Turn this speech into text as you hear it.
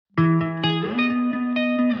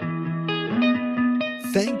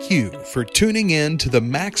Thank you for tuning in to the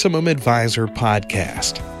Maximum Advisor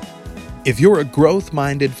podcast. If you're a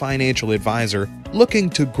growth-minded financial advisor looking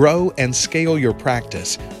to grow and scale your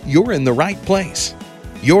practice, you're in the right place.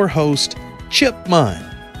 Your host, Chip Munn,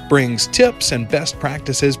 brings tips and best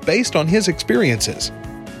practices based on his experiences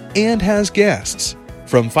and has guests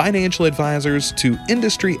from financial advisors to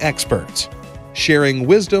industry experts, sharing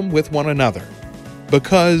wisdom with one another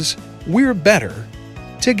because we're better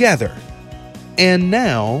together. And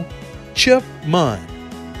now, Chip Munn.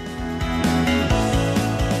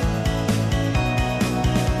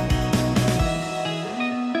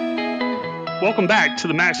 Welcome back to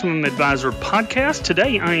the Maximum Advisor podcast.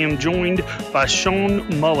 Today, I am joined by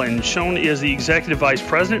Sean Mullen. Sean is the Executive Vice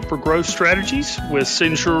President for Growth Strategies with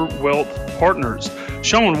Signature Wealth Partners.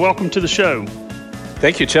 Sean, welcome to the show.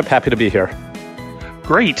 Thank you, Chip. Happy to be here.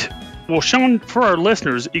 Great. Well, Sean, for our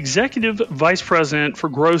listeners, Executive Vice President for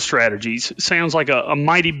Growth Strategies sounds like a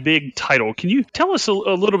mighty big title. Can you tell us a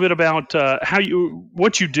little bit about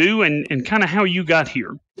what you do and kind of how you got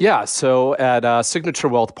here? Yeah, so at Signature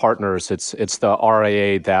Wealth Partners, it's the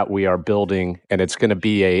RIA that we are building, and it's going to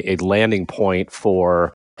be a landing point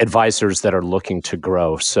for advisors that are looking to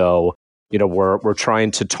grow. So, we're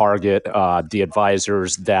trying to target the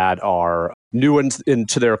advisors that are new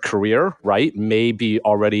into their career, right? Maybe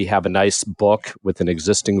already have a nice book with an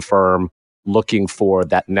existing firm, looking for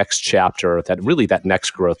that next chapter, that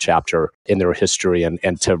next growth chapter in their history,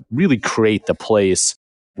 and to really create the place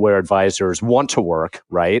where advisors want to work,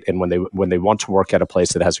 right? And when they want to work at a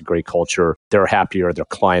place that has a great culture, they're happier, their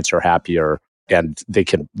clients are happier, and they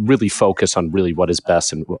can really focus on really what is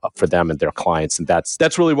best for them and their clients. And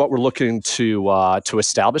that's really what we're looking to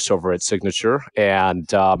establish over at Signature. And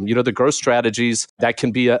the growth strategies, that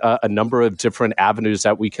can be a number of different avenues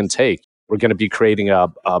that we can take. We're going to be creating a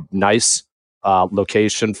nice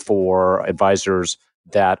location for advisors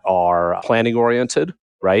that are planning oriented,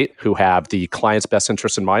 right? Who have the client's best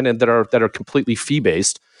interest in mind and that are completely fee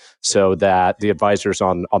based, so that the advisor's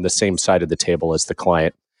on the same side of the table as the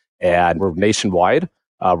client. And we're nationwide.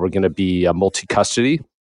 We're going to be multi-custody,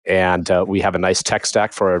 and we have a nice tech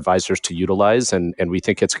stack for our advisors to utilize. And we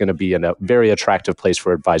think it's going to be a very attractive place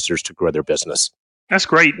for advisors to grow their business. That's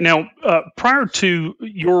great. Now, prior to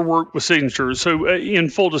your work with Signature, so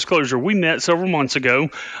in full disclosure, we met several months ago.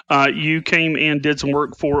 You came and did some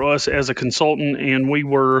work for us as a consultant, and we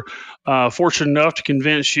were fortunate enough to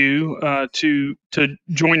convince you to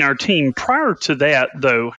join our team. Prior to that,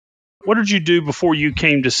 though, what did you do before you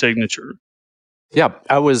came to Signature? Yeah,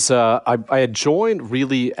 I was. I had joined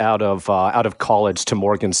really out of college to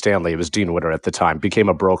Morgan Stanley. It was Dean Witter at the time. Became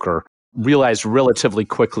a broker. Realized relatively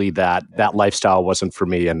quickly that lifestyle wasn't for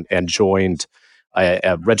me, and joined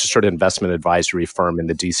a registered investment advisory firm in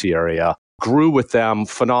the DC area. Grew with them,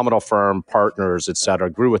 phenomenal firm, partners, et cetera.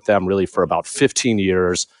 Grew with them really for about 15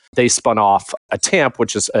 years. They spun off a TAMP,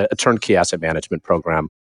 which is a turnkey asset management program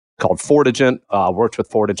called Fortigent. Worked with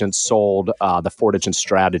Fortigent, sold the Fortigent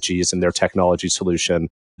strategies and their technology solution.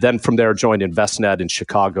 Then from there, joined Envestnet in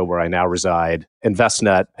Chicago, where I now reside.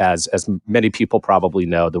 Envestnet, as many people probably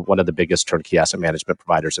know, one of the biggest turnkey asset management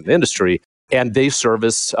providers in the industry. And they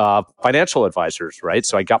service financial advisors, right?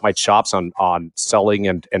 So I got my chops on selling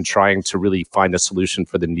and trying to really find a solution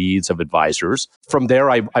for the needs of advisors. From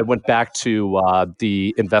there, I went back to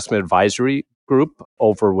the investment advisory group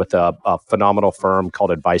over with a phenomenal firm called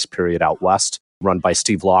Advice Period out west, run by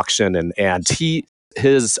Steve Lockshin. And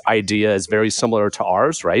his idea is very similar to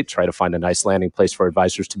ours, right? Try to find a nice landing place for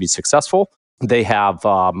advisors to be successful. They have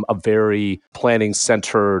a very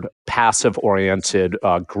planning-centered, passive-oriented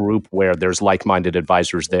group where there's like-minded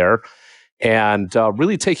advisors there. And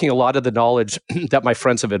really taking a lot of the knowledge that my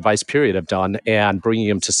friends of Advice Period have done and bringing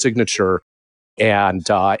them to Signature and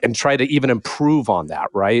try to even improve on that,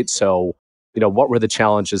 right? So, what were the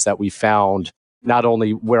challenges that we found, not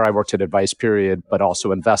only where I worked at Advice Period, but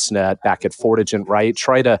also Envestnet, back at Fortigent, right?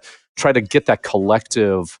 Try to get that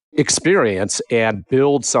collective experience and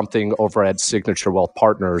build something over at Signature Wealth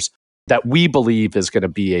Partners that we believe is going to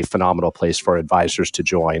be a phenomenal place for advisors to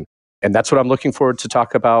join. And that's what I'm looking forward to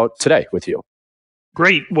talk about today with you.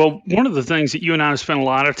 Great. Well, one of the things that you and I have spent a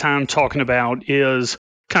lot of time talking about is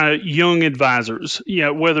kind of young advisors,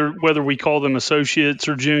 whether we call them associates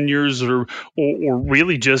or juniors or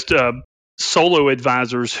really just solo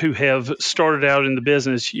advisors who have started out in the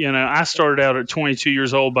business. I started out at 22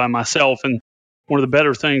 years old by myself, and one of the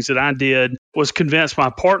better things that I did was convince my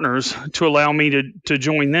partners to allow me to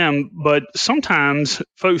join them. But sometimes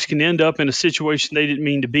folks can end up in a situation they didn't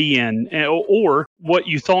mean to be in, or what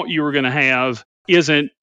you thought you were going to have isn't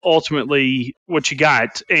ultimately what you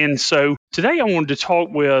got. And so today I wanted to talk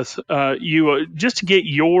with you just to get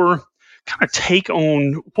your kind of take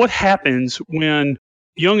on what happens when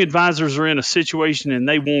young advisors are in a situation and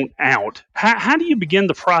they want out. How do you begin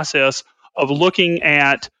the process of looking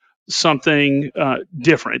at something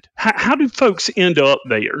different? How do folks end up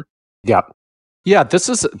there? Yeah. Yeah, this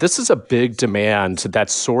is a big demand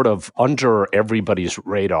that's sort of under everybody's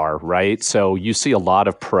radar, right? So you see a lot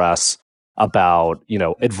of press about,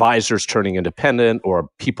 advisors turning independent or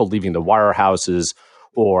people leaving the wirehouses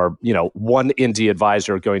or, one indie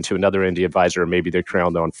advisor going to another indie advisor, or maybe they're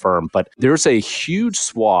creating their own firm. But there's a huge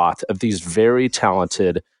swath of these very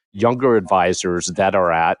talented younger advisors that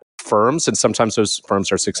are at firms, and sometimes those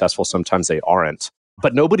firms are successful, sometimes they aren't.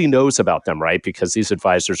 But nobody knows about them, right? Because these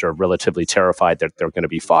advisors are relatively terrified that they're going to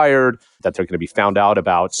be fired, that they're going to be found out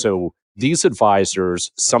about. So these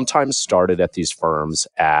advisors sometimes started at these firms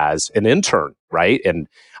as an intern, right? And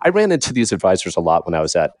I ran into these advisors a lot when I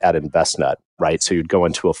was at Envestnet, right? So you'd go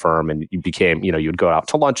into a firm and you became, you'd go out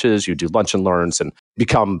to lunches, you'd do lunch and learns and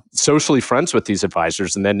become socially friends with these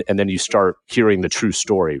advisors. And then you start hearing the true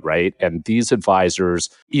story, right? And these advisors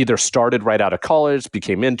either started right out of college,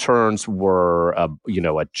 became interns, were a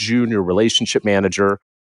junior relationship manager.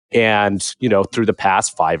 And, through the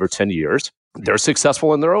past 5 or 10 years, they're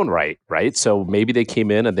successful in their own right? So maybe they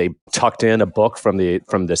came in and they tucked in a book from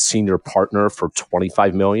the senior partner for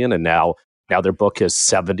 $25 million, and now their book is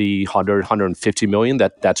 70, 100, 150 million.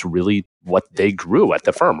 That's really what they grew at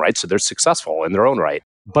the firm, right? So they're successful in their own right.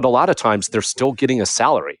 But a lot of times they're still getting a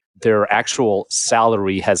salary. Their actual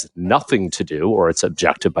salary has nothing to do, or it's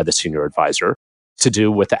objective by the senior advisor, to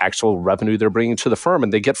do with the actual revenue they're bringing to the firm,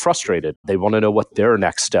 and they get frustrated. They want to know what their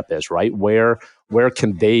next step is, right? Where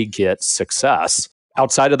can they get success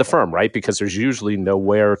outside of the firm, right? Because there's usually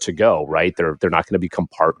nowhere to go, right? They're not going to become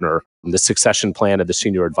partner. The succession plan of the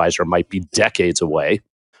senior advisor might be decades away.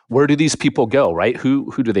 Where do these people go, right?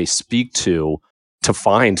 Who do they speak to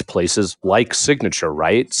find places like Signature,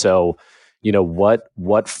 right? So,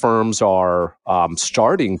 what firms are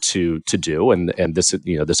starting to do, and this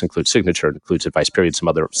includes Signature, it includes Advice Period,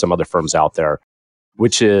 some other firms out there,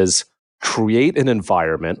 which is create an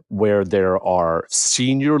environment where there are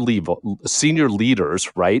senior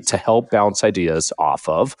leaders, right, to help bounce ideas off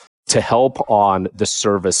of, to help on the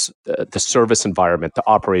service environment, the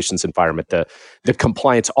operations environment, the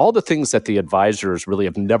compliance, all the things that the advisors really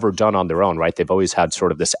have never done on their own, right? They've always had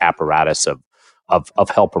sort of this apparatus of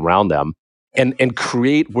help around them. And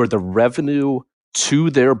create where the revenue to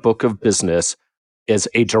their book of business is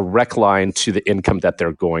a direct line to the income that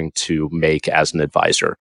they're going to make as an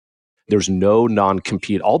advisor. There's no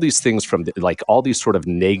non-compete. All these things all these sort of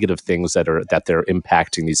negative things that they're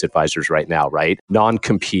impacting these advisors right now, right?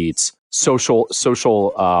 Non-competes, social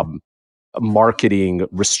marketing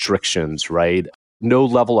restrictions, right? No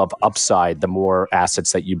level of upside the more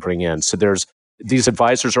assets that you bring in. So these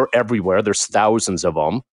advisors are everywhere. There's thousands of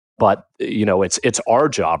them. But it's our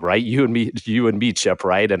job, right? You and me, Chip,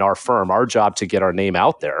 right? And our firm, our job to get our name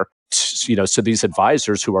out there. So these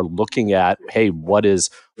advisors who are looking at, hey, what's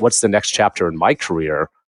the next chapter in my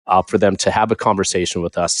career, for them to have a conversation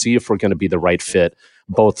with us, see if we're going to be the right fit,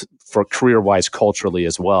 both for career-wise, culturally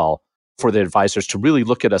as well, for the advisors to really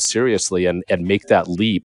look at us seriously and make that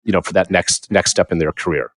leap, for that next step in their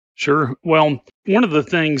career. Sure. Well, one of the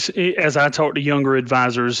things, as I talk to younger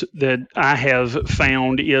advisors, that I have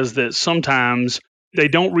found is that sometimes they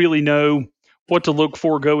don't really know what to look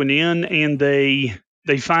for going in, and they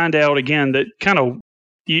find out again that kind of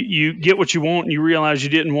you get what you want and you realize you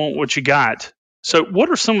didn't want what you got. So what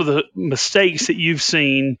are some of the mistakes that you've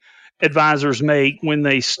seen advisors make when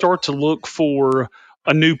they start to look for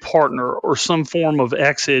a new partner or some form of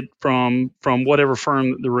exit from whatever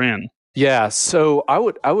firm that they're in? Yeah, so I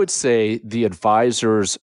would say the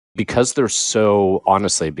advisors, because they're so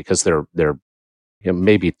because they're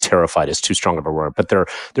maybe terrified is too strong of a word, but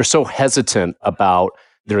they're so hesitant about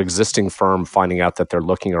their existing firm finding out that they're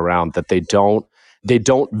looking around, that they don't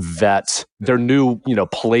vet their new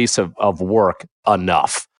place of work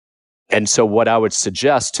enough. And so what I would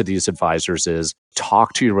suggest to these advisors is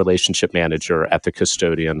talk to your relationship manager at the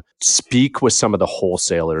custodian, speak with some of the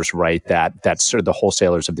wholesalers, right? That's sort of the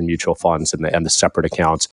wholesalers of the mutual funds and the separate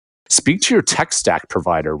accounts. Speak to your tech stack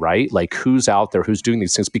provider, right? Like who's out there, who's doing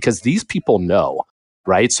these things, because these people know,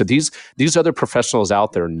 right? So these other professionals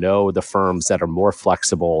out there know the firms that are more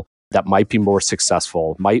flexible, that might be more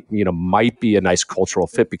successful, might be a nice cultural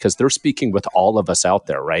fit, because they're speaking with all of us out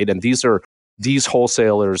there, right? And these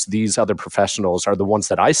wholesalers, these other professionals are the ones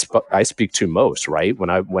that I speak to most, right?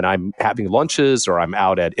 When I'm having lunches or I'm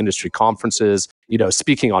out at industry conferences,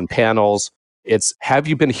 speaking on panels, It's, have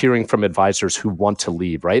you been hearing from advisors who want to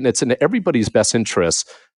leave, right? And it's in everybody's best interest,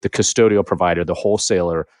 the custodial provider, the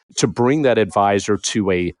wholesaler, to bring that advisor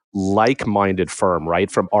to a like-minded firm,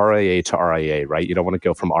 right? From RIA to RIA, right? You don't want to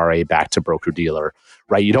go from RIA back to broker-dealer,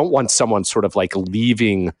 right? You don't want someone sort of like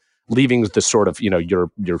leaving the sort of,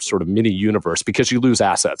 your sort of mini universe, because you lose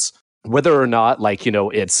assets. Whether or not, like,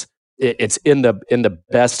 it's in the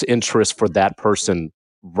best interest for that person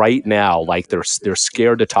right now, like they're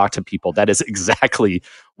scared to talk to people. That is exactly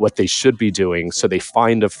what they should be doing. So they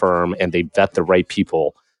find a firm and they vet the right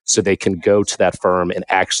people so they can go to that firm and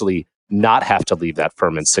actually not have to leave that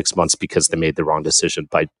firm in 6 months because they made the wrong decision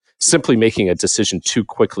by simply making a decision too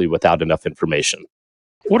quickly without enough information.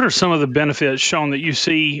 What are some of the benefits, Sean, that you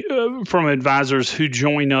see from advisors who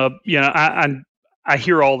join up? I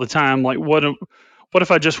hear all the time, like, what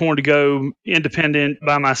if I just wanted to go independent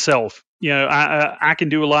by myself? I can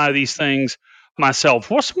do a lot of these things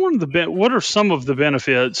myself. What are some of the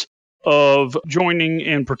benefits of joining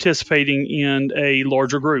and participating in a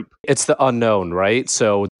larger group? It's the unknown, right?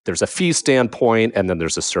 So there's a fee standpoint and then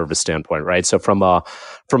there's a service standpoint, right? So from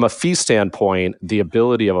a fee standpoint, the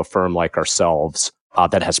ability of a firm like ourselves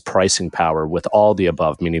that has pricing power with all the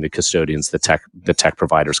above, meaning the custodians, the tech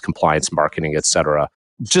providers, compliance, marketing, et cetera,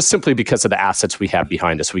 just simply because of the assets we have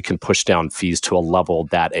behind us, we can push down fees to a level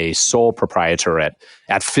that a sole proprietor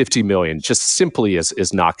at 50 million just simply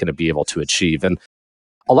is not going to be able to achieve. And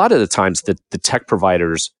a lot of the times the tech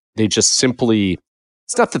providers, they just simply,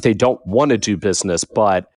 it's not that they don't want to do business,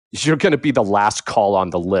 but you're going to be the last call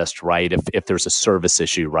on the list, right? If there's a service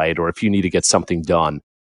issue, right? Or if you need to get something done.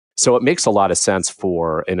 So it makes a lot of sense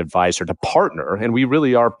for an advisor to partner, and we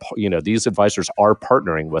really are. These advisors are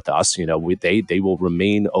partnering with us. They will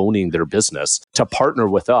remain owning their business to partner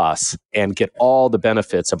with us and get all the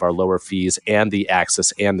benefits of our lower fees and the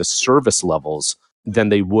access and the service levels than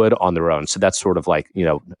they would on their own. So that's sort of like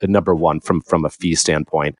number one from a fee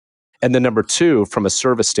standpoint, and then number two from a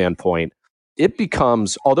service standpoint. It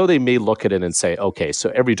becomes, although they may look at it and say, okay,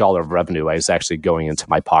 so every dollar of revenue is actually going into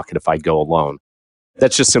my pocket if I go alone.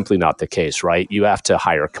 That's just simply not the case, right? You have to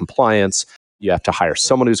hire compliance. You have to hire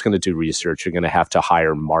someone who's going to do research. You're going to have to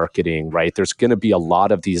hire marketing, right? There's going to be a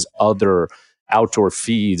lot of these other outdoor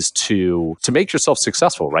fees to make yourself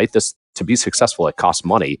successful, right? To be successful, it costs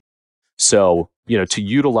money. So, to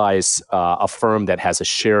utilize a firm that has a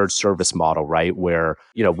shared service model, right? Where,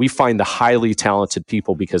 we find the highly talented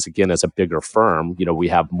people because, again, as a bigger firm, we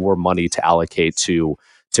have more money to allocate to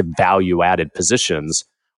value-added positions.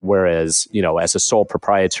 Whereas, as a sole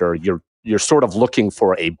proprietor, you're sort of looking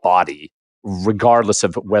for a body, regardless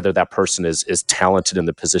of whether that person is talented in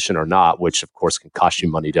the position or not, which of course can cost you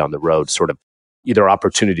money down the road, sort of either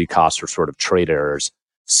opportunity costs or sort of trade errors.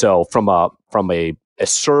 So from a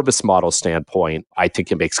service model standpoint, I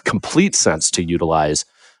think it makes complete sense to utilize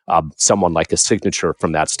someone like a Signature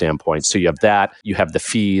from that standpoint. So you have that, you have the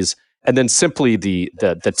fees, and then simply the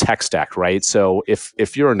tech stack, right? So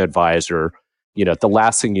if you're an advisor, the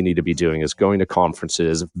last thing you need to be doing is going to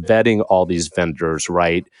conferences, vetting all these vendors,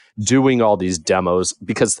 right? Doing all these demos,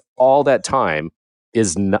 because all that time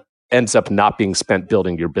ends up not being spent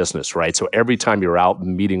building your business, right? So every time you're out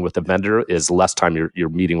meeting with a vendor is less time you're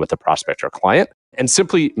meeting with a prospect or client. And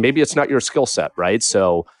simply, maybe it's not your skill set, right?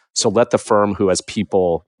 So let the firm who has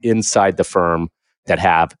people inside the firm that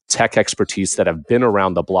have tech expertise, that have been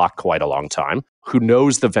around the block quite a long time, who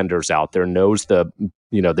knows the vendors out there, knows the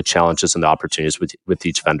challenges and the opportunities with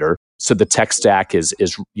each vendor. So the tech stack is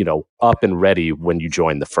up and ready when you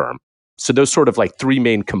join the firm. So those sort of like three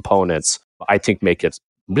main components, I think, make it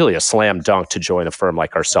really a slam dunk to join a firm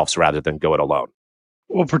like ourselves rather than go it alone.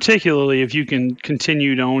 Well, particularly if you can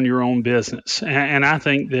continue to own your own business. And I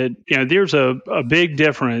think that there's a big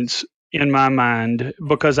difference in my mind,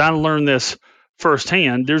 because I learned this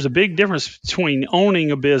firsthand. There's a big difference between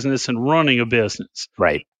owning a business and running a business.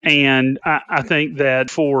 Right. And I think that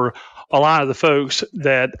for a lot of the folks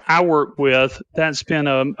that I work with, that's been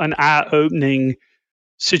an eye-opening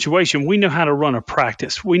situation. We know how to run a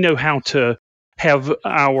practice. We know how to have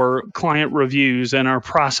our client reviews and our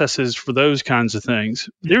processes for those kinds of things.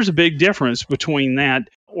 There's a big difference between that,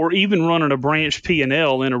 or even running a branch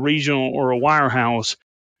P&L in a regional or a wirehouse,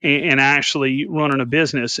 and actually running a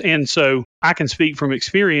business. And so I can speak from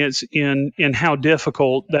experience in how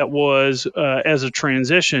difficult that was as a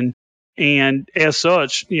transition. And as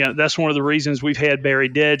such, that's one of the reasons we've had Barry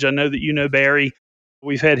Dedge. I know that you know Barry.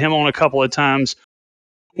 We've had him on a couple of times.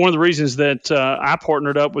 One of the reasons that I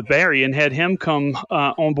partnered up with Barry and had him come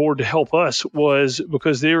on board to help us was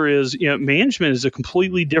because there is, management is a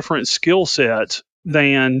completely different skill set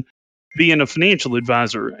than being a financial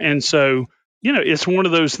advisor. And so it's one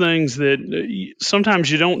of those things that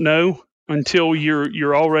sometimes you don't know until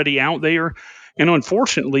you're already out there, and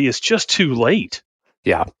unfortunately, it's just too late.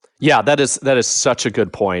 Yeah. Yeah, that is such a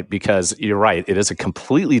good point, because you're right. It is a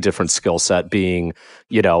completely different skill set being,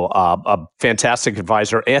 a fantastic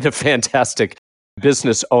advisor and a fantastic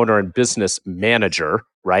business owner and business manager,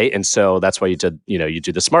 right? And so that's why you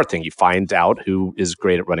do the smart thing. You find out who is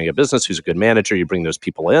great at running a business, who's a good manager. You bring those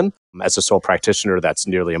people in. As a sole practitioner, that's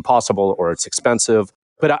nearly impossible, or it's expensive.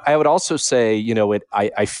 But I would also say,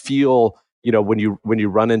 I feel, when you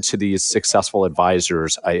run into these successful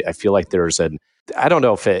advisors, I feel like there's I don't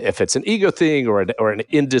know if it's an ego thing or an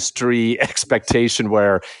industry expectation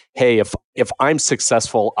where, hey, if I'm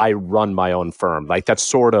successful, I run my own firm. Like, that's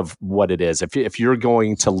sort of what it is. If you're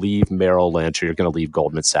going to leave Merrill Lynch, or you're going to leave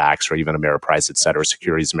Goldman Sachs, or even Ameriprise, et cetera,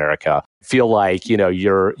 Securities America, feel like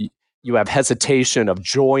you have hesitation of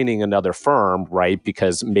joining another firm, right?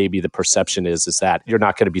 Because maybe the perception is that you're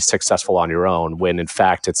not going to be successful on your own, when in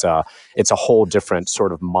fact it's a whole different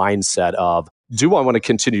sort of mindset of, do I want to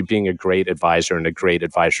continue being a great advisor and a great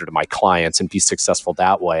advisor to my clients and be successful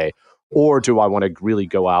that way? Or do I want to really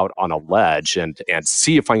go out on a ledge and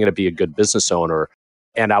see if I'm going to be a good business owner?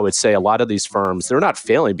 And I would say a lot of these firms, they're not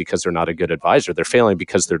failing because they're not a good advisor. They're failing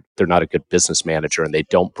because they're not a good business manager, and they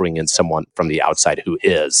don't bring in someone from the outside who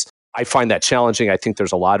is. I find that challenging. I think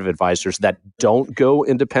there's a lot of advisors that don't go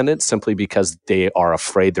independent simply because they are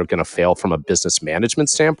afraid they're going to fail from a business management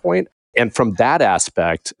standpoint. And from that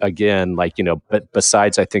aspect, again, but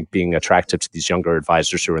besides, I think, being attractive to these younger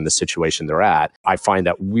advisors who are in the situation they're at, I find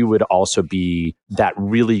that we would also be that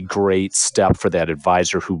really great step for that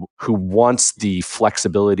advisor who wants the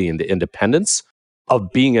flexibility and the independence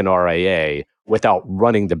of being an RIA without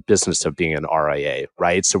running the business of being an RIA,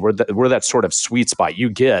 right? So we're that sort of sweet spot. You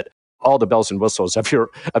get all the bells and whistles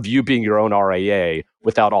of you being your own RIA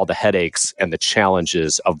without all the headaches and the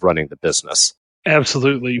challenges of running the business.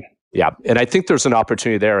 Absolutely. Yeah. And I think there's an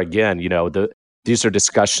opportunity there. Again, these are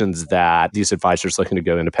discussions that these advisors looking to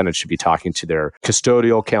go independent should be talking to their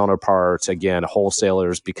custodial counterparts, again,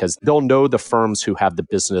 wholesalers, because they'll know the firms who have the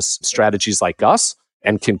business strategies like us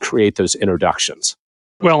and can create those introductions.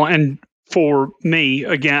 Well, and for me,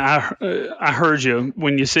 again, I heard you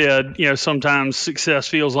when you said, sometimes success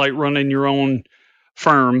feels like running your own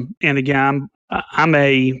firm. And again, I'm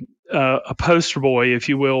a poster boy, if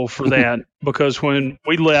you will, for that, because when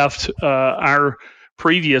we left our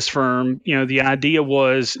previous firm, the idea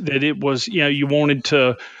was that it was, you wanted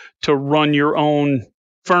to run your own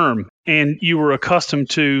firm, and you were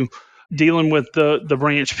accustomed to dealing with the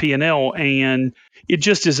branch P&L, and it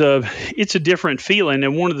just it's a different feeling.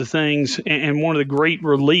 And one of the things, and one of the great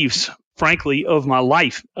reliefs, frankly, of my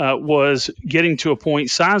life was getting to a point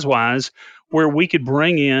size-wise where we could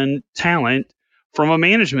bring in talent from a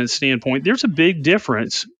management standpoint. There's a big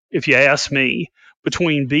difference, if you ask me,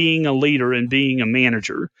 between being a leader and being a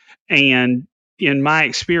manager. And in my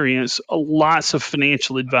experience, lots of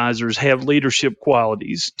financial advisors have leadership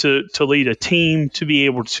qualities to lead a team, to be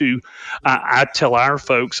able to, I tell our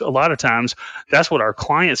folks a lot of times, that's what our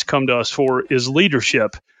clients come to us for, is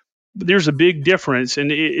leadership. But there's a big difference,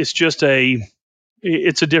 and it's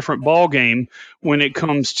a different ball game when it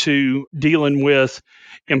comes to dealing with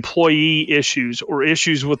employee issues or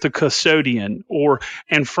issues with the custodian,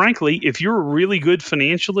 and frankly, if you're a really good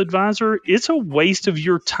financial advisor, it's a waste of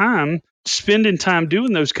your time spending time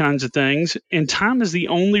doing those kinds of things. And time is the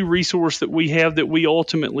only resource that we have that we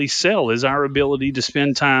ultimately sell, is our ability to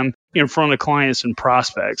spend time in front of clients and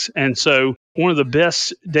prospects. And so one of the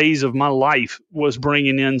best days of my life was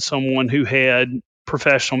bringing in someone who had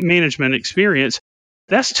professional management experience.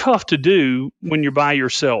 That's tough to do when you're by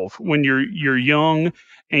yourself, when you're young,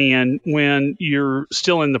 and when you're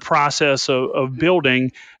still in the process of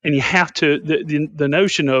building, and you have to, the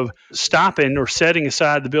notion of stopping or setting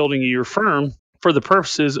aside the building of your firm for the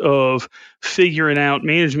purposes of figuring out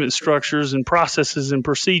management structures and processes and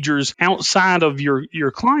procedures outside of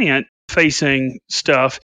your client facing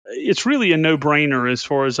stuff, it's really a no-brainer as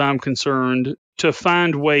far as I'm concerned, to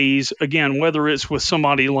find ways, again, whether it's with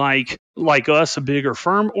somebody like us, a bigger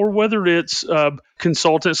firm, or whether it's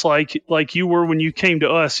consultants like you were when you came to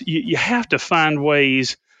us. You have to find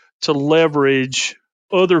ways to leverage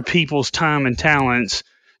other people's time and talents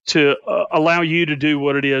to allow you to do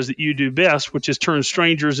what it is that you do best, which is turn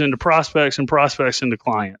strangers into prospects and prospects into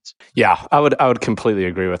clients. Yeah, I would completely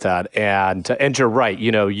agree with that. And you're right.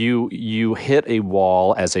 You hit a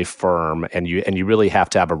wall as a firm, and you really have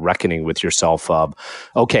to have a reckoning with yourself of,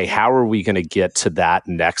 okay, how are we going to get to that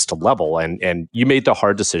next level? And you made the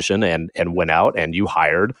hard decision and went out and you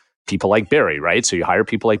hired people like Barry, right? So you hire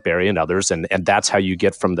people like Barry and others, and that's how you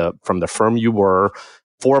get from the firm you were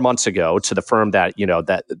 4 months ago to the firm that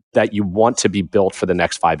that you want to be built for the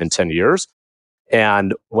next 5 and 10 years.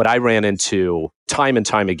 And what I ran into time and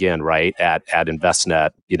time again, right, at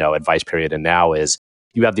Envestnet, Advice Period, and now is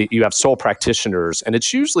you have sole practitioners, and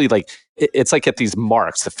it's usually like it's like at these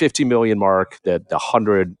marks, the 50 million mark, the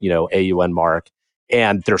 100 AUM mark,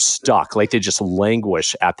 and they're stuck, like they just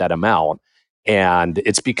languish at that amount. And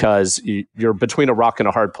it's because you're between a rock and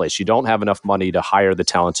a hard place. You don't have enough money to hire the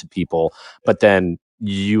talented people, but then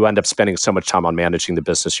you end up spending so much time on managing the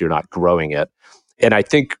business, you're not growing it. And I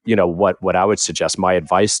think, what I would suggest, my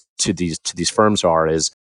advice to these firms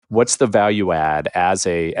is what's the value add as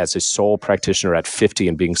a sole practitioner at 50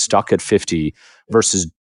 and being stuck at 50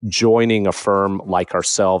 versus joining a firm like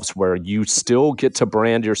ourselves where you still get to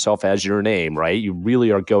brand yourself as your name, right? You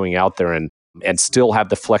really are going out there and still have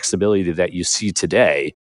the flexibility that you see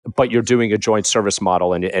today, but you're doing a joint service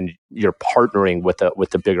model and you're partnering with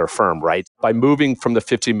a bigger firm, right? By moving from the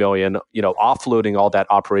 50 million, offloading all that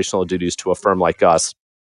operational duties to a firm like us,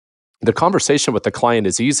 the conversation with the client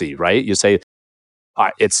is easy, right? You say,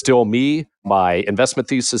 it's still me. My investment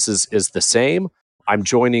thesis is the same. I'm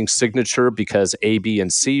joining Signature because A, B,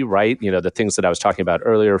 and C, right? The things that I was talking about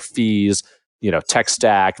earlier, fees, tech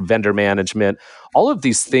stack, vendor management, all of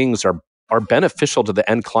these things are beneficial to the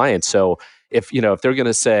end client. So if they're going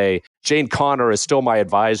to say Jane Conner is still my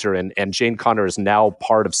advisor and Jane Conner is now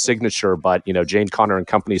part of Signature, but Jane Conner and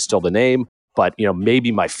Company is still the name, but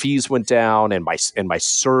maybe my fees went down and my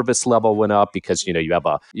service level went up because you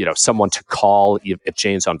have someone to call if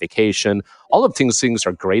Jane's on vacation. All of these things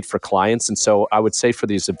are great for clients, and so I would say for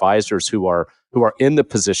these advisors who are in the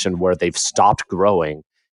position where they've stopped growing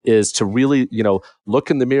is to really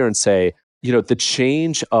look in the mirror and say, the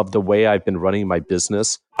change of the way I've been running my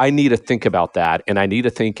business, I need to think about that. And I need to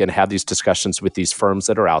think and have these discussions with these firms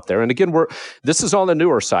that are out there. And again, this is on the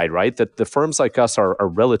newer side, right? That the firms like us are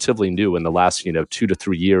relatively new in the last, 2 to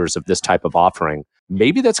 3 years of this type of offering.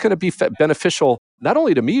 Maybe that's going to be beneficial, not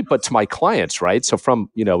only to me, but to my clients, right? So from,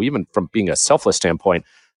 even from being a selfless standpoint,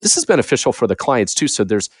 this is beneficial for the clients too. So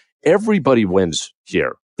everybody wins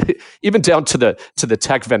here. Even down to the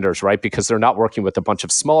tech vendors, right? Because they're not working with a bunch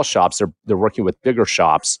of small shops; they're working with bigger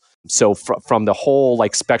shops. So from the whole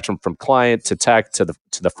spectrum, from client to tech to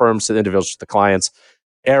the firms to the individuals to the clients,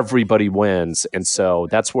 everybody wins. And so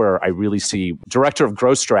that's where I really see director of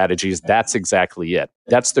growth strategies. That's exactly it.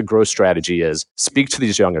 That's the growth strategy: is speak to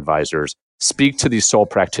these young advisors, speak to these sole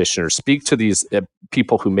practitioners, speak to these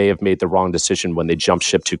people who may have made the wrong decision when they jumped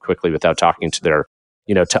ship too quickly without talking to their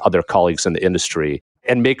to other colleagues in the industry.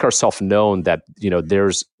 And make ourselves known that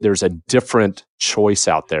there's a different choice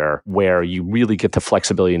out there where you really get the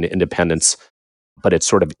flexibility and independence, but it's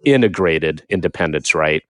sort of integrated independence,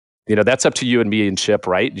 right? That's up to you and me and Chip,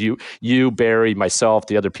 right? You, Barry, myself,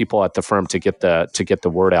 the other people at the firm to get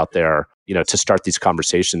the word out there, to start these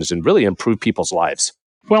conversations and really improve people's lives.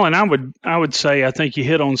 Well, and I would say I think you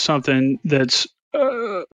hit on something that's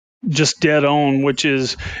just dead on, which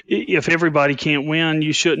is if everybody can't win,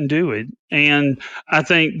 you shouldn't do it. And I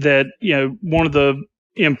think that, one of the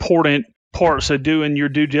important parts of doing your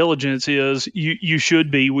due diligence is you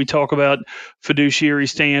should be, we talk about fiduciary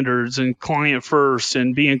standards and client first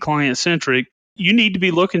and being client centric. You need to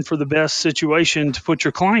be looking for the best situation to put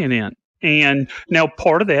your client in. And now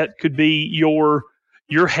part of that could be your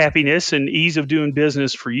happiness and ease of doing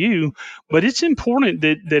business for you, but it's important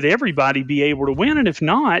that everybody be able to win. And if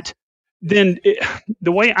not, then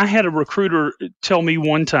the way I had a recruiter tell me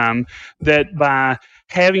one time that by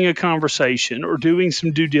having a conversation or doing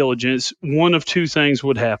some due diligence, one of two things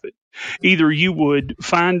would happen. Either you would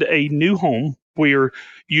find a new home where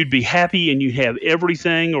you'd be happy and you have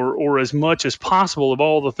everything or as much as possible of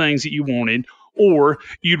all the things that you wanted, or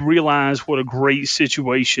you'd realize what a great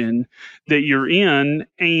situation that you're in,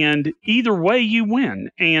 and either way you win.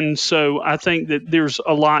 And so I think that there's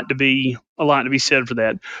a lot to be said for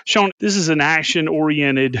that. Sean, this is an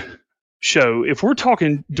action-oriented show. If we're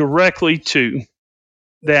talking directly to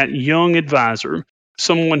that young advisor,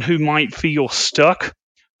 someone who might feel stuck,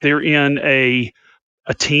 they're in a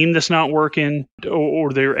team that's not working,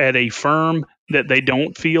 or they're at a firm that they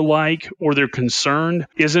don't feel like, or they're concerned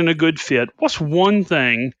isn't a good fit, what's one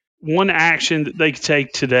action that they could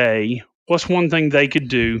take today? What's one thing they could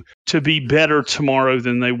do to be better tomorrow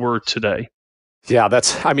than they were today? Yeah,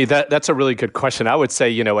 that's a really good question. I would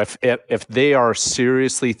say, if they are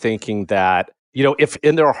seriously thinking that, if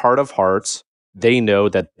in their heart of hearts, they know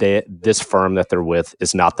that this firm that they're with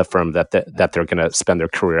is not the firm that they're going to spend their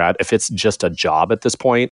career at. If it's just a job at this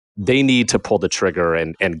point, they need to pull the trigger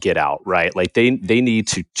and get out, right? Like they need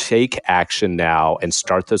to take action now and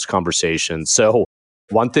start those conversations. So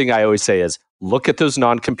one thing I always say is look at those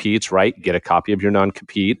non-competes, right? Get a copy of your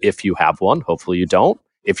non-compete if you have one. Hopefully you don't.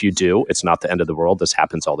 If you do, it's not the end of the world. This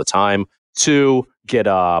happens all the time. 2, get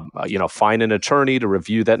find an attorney to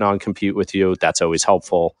review that non-compete with you. That's always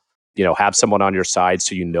helpful. Have someone on your side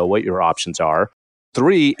so you know what your options are.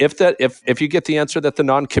 3, if you get the answer that the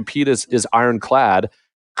non-compete is ironclad,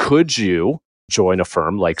 could you join a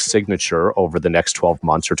firm like Signature over the next 12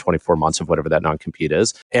 months or 24 months of whatever that non-compete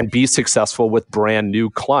is and be successful with brand new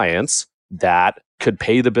clients that could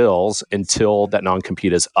pay the bills until that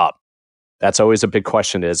non-compete is up? That's always a big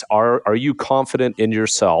question is, are you confident in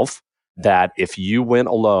yourself that if you went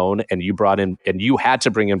alone and you brought in and you had to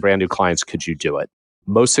bring in brand new clients, could you do it?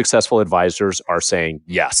 Most successful advisors are saying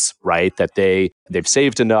yes, right? That they've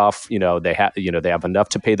saved enough, they have enough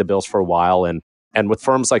to pay the bills for a while. And with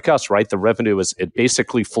firms like us, right, the revenue it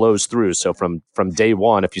basically flows through. So from day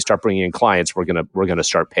one, if you start bringing in clients, we're gonna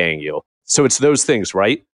start paying you. So it's those things,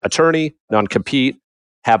 right? Attorney, non-compete,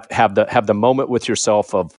 have the moment with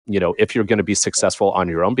yourself of, if you're going to be successful on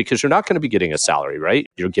your own, because you're not going to be getting a salary, right?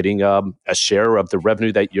 You're getting a share of the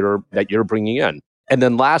revenue that you're bringing in. And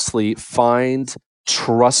then lastly, find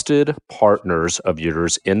trusted partners of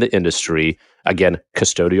yours in the industry. Again,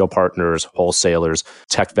 custodial partners, wholesalers,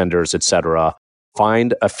 tech vendors, etc.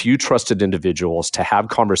 Find a few trusted individuals to have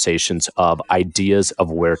conversations of ideas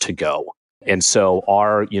of where to go. And so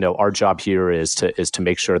our job here is to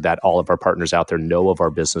make sure that all of our partners out there know of our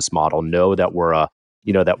business model, know that we're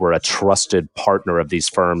a trusted partner of these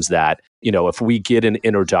firms, that, if we get an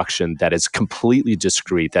introduction that is completely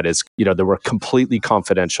discreet, that is, that we're completely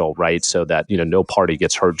confidential, right? So that, no party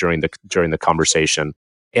gets hurt during the conversation.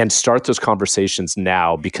 And start those conversations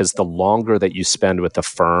now, because the longer that you spend with the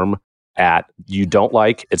firm you don't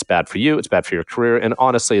like, it's bad for you, it's bad for your career, and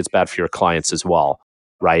honestly, it's bad for your clients as well,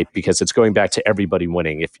 right? Because it's going back to everybody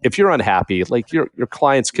winning. If you're unhappy, like your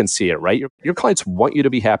clients can see it, right? Your clients want you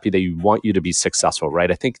to be happy, they want you to be successful,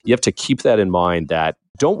 right? I think you have to keep that in mind, that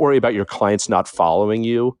don't worry about your clients not following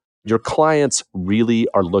you. Your clients really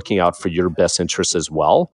are looking out for your best interests as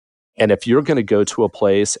well. And if you're going to go to a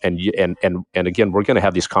place and again, we're going to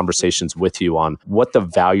have these conversations with you on what the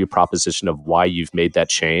value proposition of why you've made that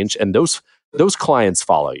change. And those clients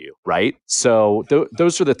follow you, right? So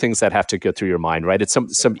those are the things that have to go through your mind, right? It's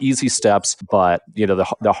some easy steps, but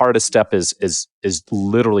the hardest step is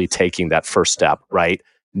literally taking that first step, right?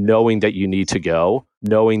 Knowing that you need to go,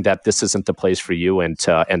 knowing that this isn't the place for you, and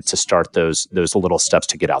to start those little steps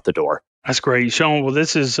to get out the door. That's great, Sean. Well,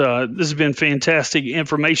 this has been fantastic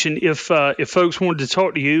information. If folks wanted to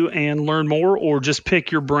talk to you and learn more, or just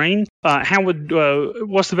pick your brain,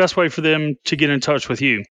 what's the best way for them to get in touch with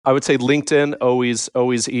you? I would say LinkedIn,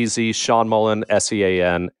 always easy. Sean Mullen,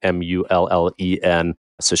 SeanMullen.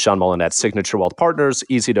 So Sean Mullen at Signature Wealth Partners.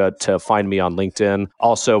 Easy to find me on LinkedIn.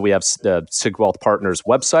 Also, we have the Sig Wealth Partners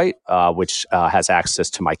website, which has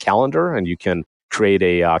access to my calendar, and you can create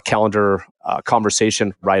a calendar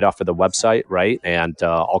conversation right off of the website, right? And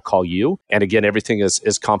I'll call you. And again, everything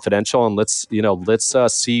is confidential. And let's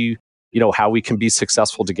see how we can be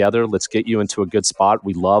successful together. Let's get you into a good spot.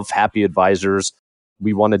 We love happy advisors.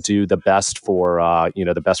 We want to do the best for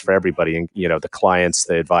the best for everybody, and the clients,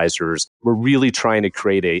 the advisors. We're really trying to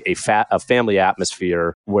create a family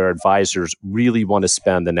atmosphere where advisors really want to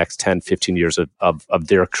spend the next 10, 15 years of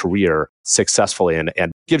their career successfully,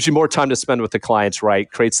 and gives you more time to spend with the clients, right?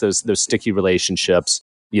 Creates those sticky relationships,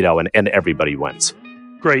 and everybody wins.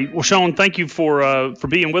 Great. Well, Sean, thank you for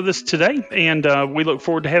being with us today, and we look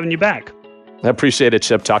forward to having you back. I appreciate it,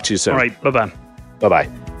 Chip. Talk to you soon. All right. Bye-bye. Bye-bye.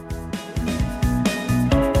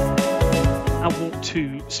 I want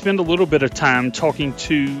to spend a little bit of time talking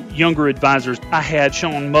to younger advisors. I had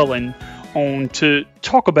Sean Mullen on to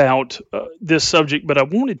talk about this subject, but I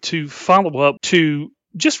wanted to follow up to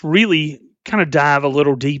just really kind of dive a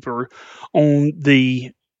little deeper on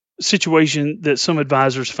the situation that some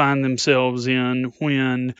advisors find themselves in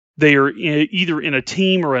when they are either in a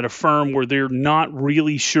team or at a firm where they're not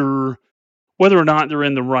really sure whether or not they're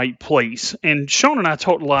in the right place. And Sean and I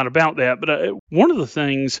talked a lot about that, but one of the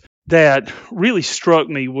things that really struck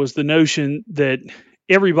me was the notion that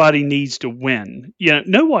everybody needs to win.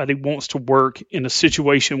 Nobody wants to work in a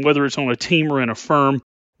situation, whether it's on a team or in a firm,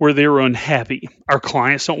 where they're unhappy. Our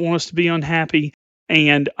clients don't want us to be unhappy,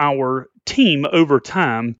 and our team over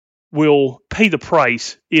time will pay the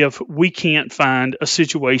price if we can't find a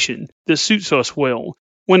situation that suits us well.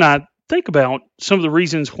 When I think about some of the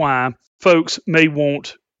reasons why folks may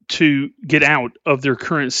want to get out of their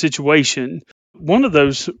current situation, one of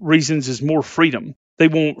those reasons is more freedom. They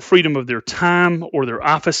want freedom of their time or their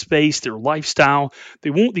office space, their lifestyle. They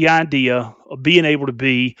want the idea of being able to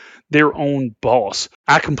be their own boss.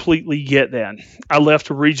 I completely get that. I left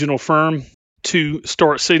a regional firm to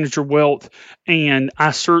start Signature Wealth, and I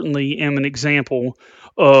certainly am an example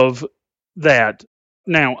of that.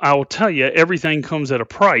 Now, I will tell you, everything comes at a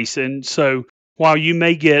price. And so while you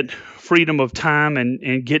may get freedom of time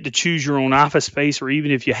and get to choose your own office space, or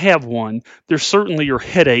even if you have one, there's certainly your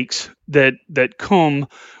headaches that come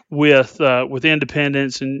with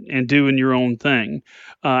independence and doing your own thing.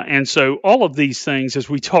 And so all of these things, as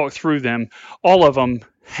we talk through them, all of them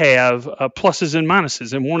have pluses and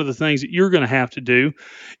minuses. And one of the things that you're going to have to do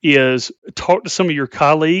is talk to some of your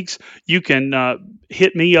colleagues. You can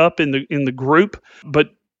hit me up in the group, but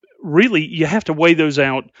really you have to weigh those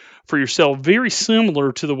out for yourself, very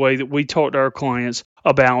similar to the way that we talk to our clients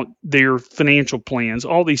about their financial plans.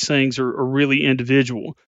 All these things are really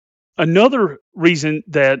individual. Another reason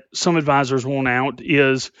that some advisors want out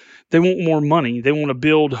is they want more money. They want to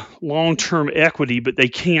build long-term equity, but they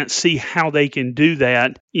can't see how they can do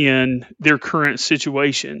that in their current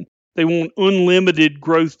situation. They want unlimited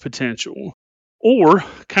growth potential. Or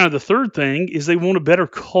kind of the third thing is they want a better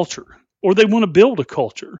culture, or they want to build a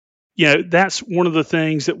culture. That's one of the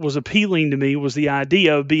things that was appealing to me, was the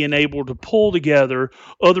idea of being able to pull together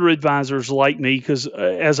other advisors like me, because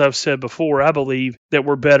as I've said before, I believe that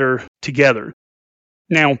we're better together.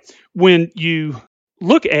 Now, when you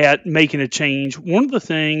look at making a change, one of the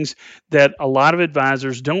things that a lot of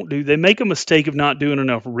advisors don't do, they make a mistake of not doing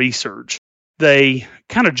enough research. They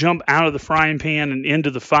kind of jump out of the frying pan and into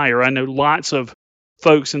the fire. I know lots of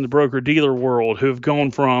folks in the broker-dealer world who have gone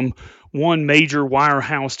from one major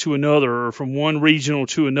wirehouse to another, or from one regional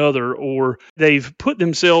to another, or they've put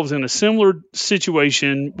themselves in a similar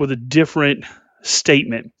situation with a different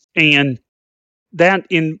statement. And that,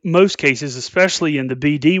 in most cases, especially in the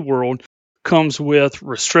BD world, comes with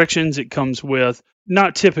restrictions. It comes with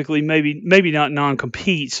not typically, maybe not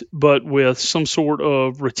non-competes, but with some sort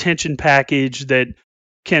of retention package that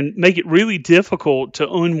can make it really difficult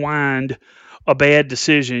to unwind a bad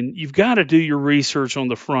decision. You've got to do your research on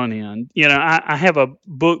the front end. I have a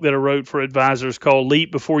book that I wrote for advisors called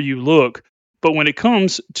Leap Before You Look. But when it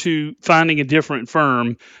comes to finding a different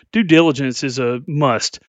firm, due diligence is a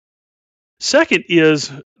must. Second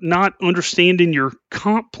is not understanding your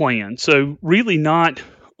comp plan. So really not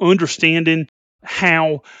understanding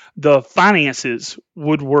how the finances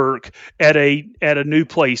would work at a new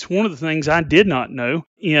place. One of the things I did not know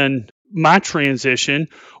in my transition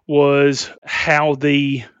was how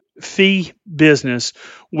the fee business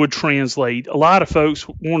would translate. A lot of folks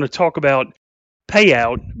want to talk about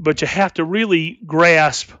payout, but you have to really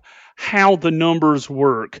grasp how the numbers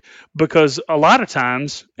work, because a lot of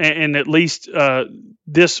times, and at least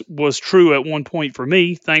this was true at one point for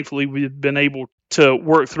me, thankfully we've been able to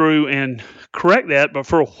work through and correct that, but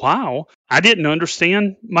for a while I didn't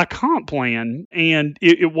understand my comp plan, and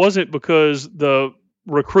it wasn't because the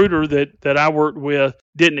recruiter that I worked with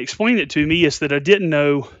didn't explain it to me. It's that I didn't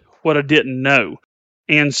know what I didn't know.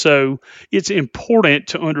 And so it's important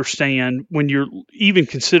to understand, when you're even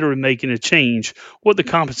considering making a change, what the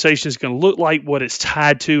compensation is going to look like, what it's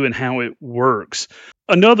tied to, and how it works.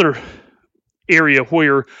 Another area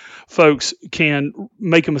where folks can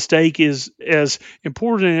make a mistake is, as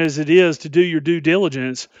important as it is to do your due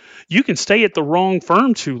diligence, you can stay at the wrong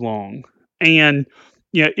firm too long. And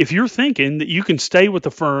if you're thinking that you can stay with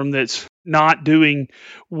a firm that's not doing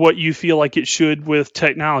what you feel like it should with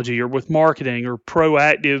technology or with marketing or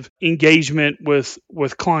proactive engagement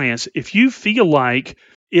with clients, if you feel like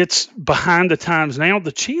it's behind the times now,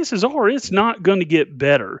 the chances are it's not going to get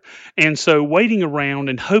better. And so waiting around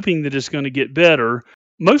and hoping that it's going to get better,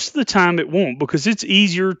 most of the time it won't, because it's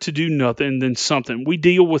easier to do nothing than something. We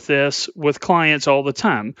deal with this with clients all the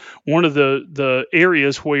time. One of the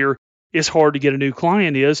areas where it's hard to get a new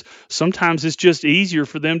client is sometimes it's just easier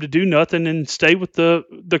for them to do nothing and stay with the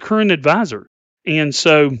current advisor. And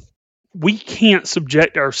so we can't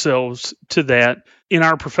subject ourselves to that in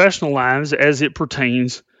our professional lives as it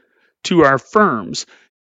pertains to our firms.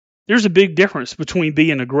 There's a big difference between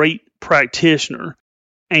being a great practitioner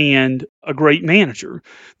and a great manager.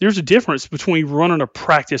 There's a difference between running a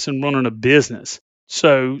practice and running a business.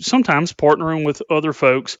 So sometimes partnering with other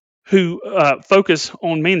folks who focus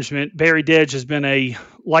on management. Barry Dedge has been a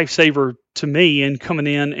lifesaver to me in coming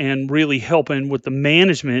in and really helping with the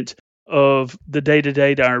management of the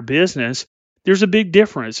day-to-day to our business. There's a big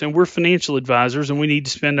difference, and we're financial advisors, and we need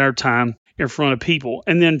to spend our time in front of people.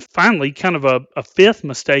 And then finally, kind of a fifth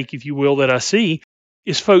mistake, if you will, that I see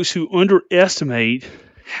is folks who underestimate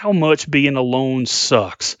how much being alone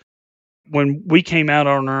sucks. When we came out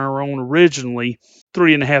on our own originally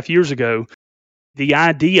 3.5 years ago, the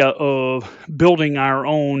idea of building our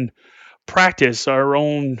own practice, our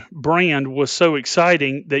own brand was so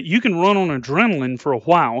exciting that you can run on adrenaline for a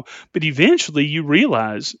while, but eventually you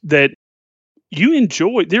realize that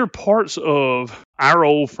there are parts of our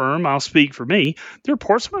old firm, I'll speak for me, there are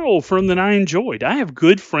parts of my old firm that I enjoyed. I have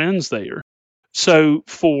good friends there. So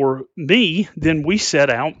for me, then we set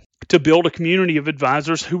out to build a community of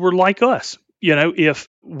advisors who were like us. If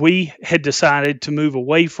we had decided to move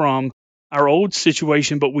away from our old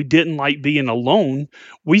situation, but we didn't like being alone,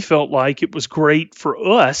 we felt like it was great for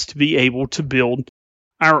us to be able to build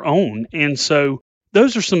our own. And so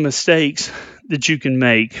those are some mistakes that you can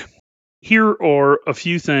make. Here are a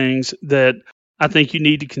few things that I think you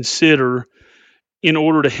need to consider in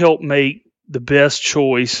order to help make the best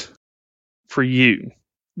choice for you.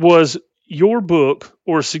 Was your book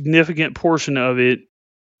or a significant portion of it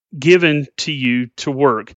given to you to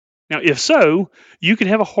work? Now, if so, you could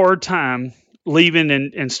have a hard time leaving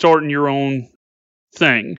and starting your own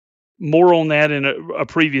thing. More on that in a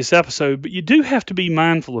previous episode, but you do have to be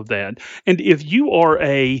mindful of that. And if you are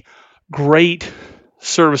a great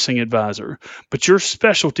servicing advisor, but your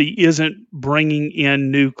specialty isn't bringing in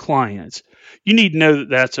new clients, you need to know that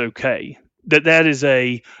that's okay. That is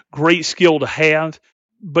a great skill to have,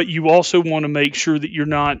 but you also want to make sure that you're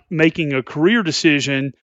not making a career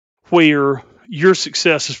decision where your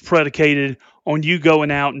success is predicated on you going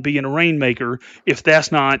out and being a rainmaker if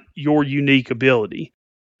that's not your unique ability.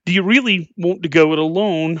 Do you really want to go it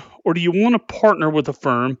alone, or do you want to partner with a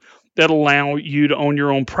firm that'll allow you to own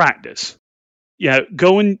your own practice? Yeah,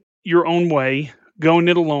 going your own way, going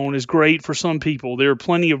it alone is great for some people. There are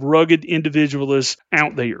plenty of rugged individualists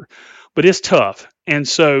out there, but it's tough. And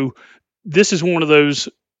so this is one of those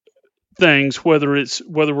things, whether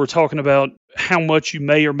we're talking about how much you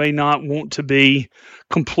may or may not want to be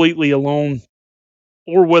completely alone,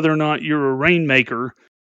 or whether or not you're a rainmaker.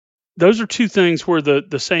 Those are two things where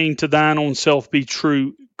the saying "to thine own self be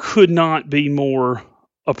true" could not be more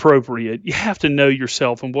appropriate. You have to know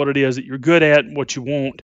yourself and what it is that you're good at and what you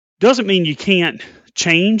want. Doesn't mean you can't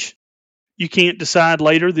change. You can't decide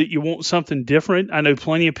later that you want something different. I know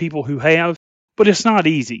plenty of people who have, but it's not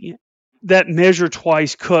easy. That measure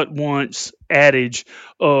twice, cut once adage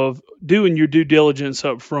of doing your due diligence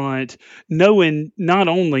up front, knowing not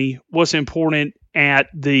only what's important at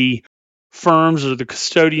the firms or the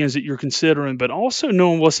custodians that you're considering, but also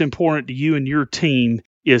knowing what's important to you and your team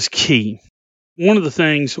is key. One of the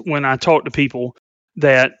things when I talk to people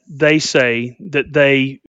that they say that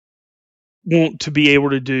they want to be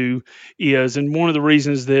able to do is, and one of the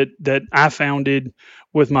reasons that I founded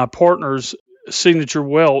with my partners Signature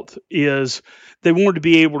Wealth, is they wanted to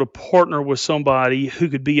be able to partner with somebody who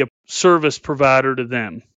could be a service provider to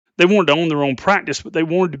them. They wanted to own their own practice, but they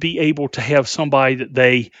wanted to be able to have somebody that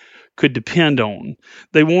they could depend on.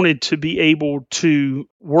 They wanted to be able to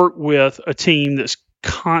work with a team that's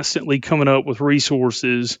constantly coming up with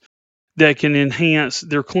resources that can enhance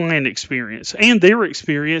their client experience and their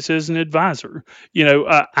experience as an advisor.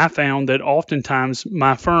 I found that oftentimes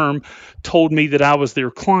my firm told me that I was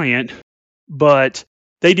their client, but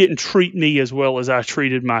they didn't treat me as well as I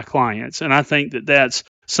treated my clients. And I think that that's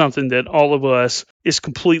something that all of us is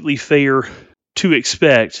completely fair to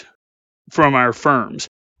expect from our firms.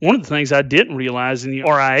 One of the things I didn't realize in the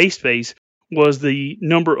RIA space was the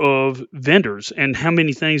number of vendors and how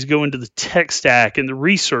many things go into the tech stack and the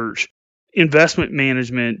research, investment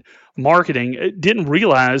management, marketing. I didn't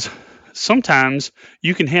realize sometimes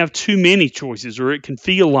you can have too many choices, or it can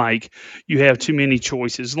feel like you have too many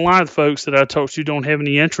choices. A lot of the folks that I talk to don't have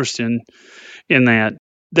any interest in that.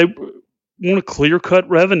 They want a clear-cut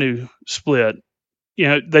revenue split.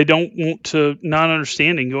 They don't want to not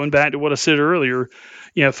understanding. Going back to what I said earlier,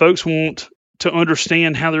 folks want to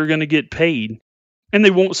understand how they're going to get paid, and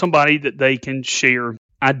they want somebody that they can share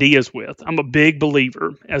ideas with. I'm a big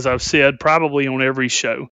believer, as I've said probably on every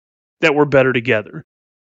show, that we're better together.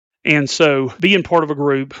 And so being part of a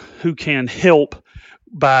group who can help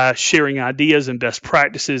by sharing ideas and best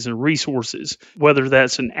practices and resources, whether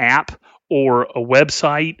that's an app or a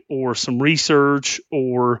website or some research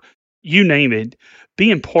or you name it,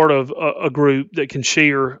 being part of a group that can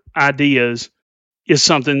share ideas is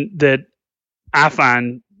something that I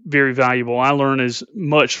find very valuable. I learn as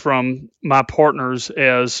much from my partners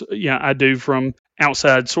as I do from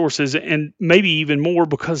outside sources, and maybe even more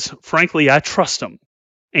because, frankly, I trust them.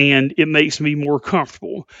 And it makes me more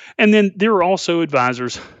comfortable. And then there are also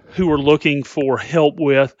advisors who are looking for help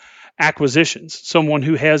with acquisitions, someone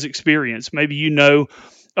who has experience. Maybe you know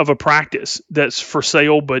of a practice that's for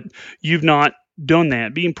sale, but you've not done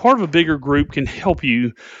that. Being part of a bigger group can help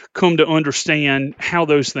you come to understand how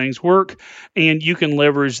those things work, and you can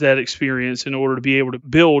leverage that experience in order to be able to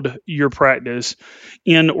build your practice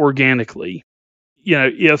inorganically.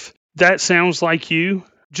 If that sounds like you,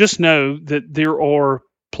 just know that there are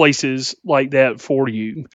places like that for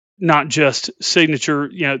you, not just Signature.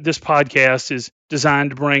 This podcast is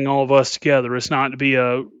designed to bring all of us together. It's not to be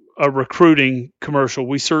a recruiting commercial.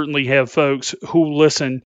 We certainly have folks who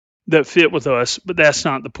listen that fit with us, but that's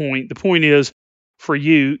not the point. The point is, for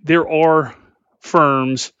you, there are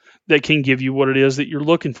firms that can give you what it is that you're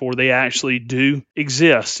looking for. They actually do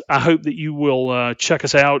exist. I hope that you will check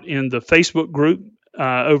us out in the Facebook group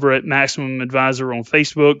over at Maximum Advisor on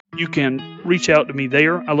Facebook. You can reach out to me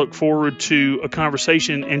there. I look forward to a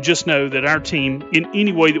conversation, and just know that our team, in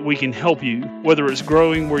any way that we can help you, whether it's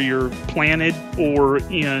growing where you're planted or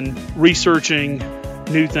in researching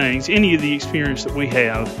new things, any of the experience that we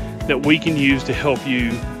have that we can use to help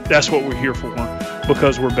you, that's what we're here for,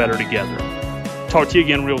 because we're better together. Talk to you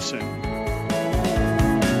again real soon.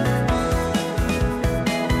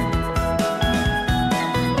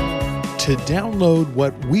 To download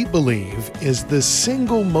what we believe is the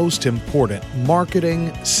single most important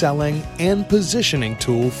marketing, selling, and positioning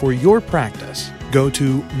tool for your practice, go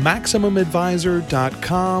to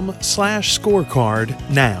MaximumAdvisor.com/scorecard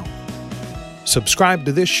now. Subscribe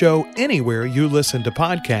to this show anywhere you listen to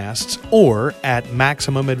podcasts or at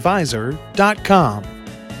MaximumAdvisor.com.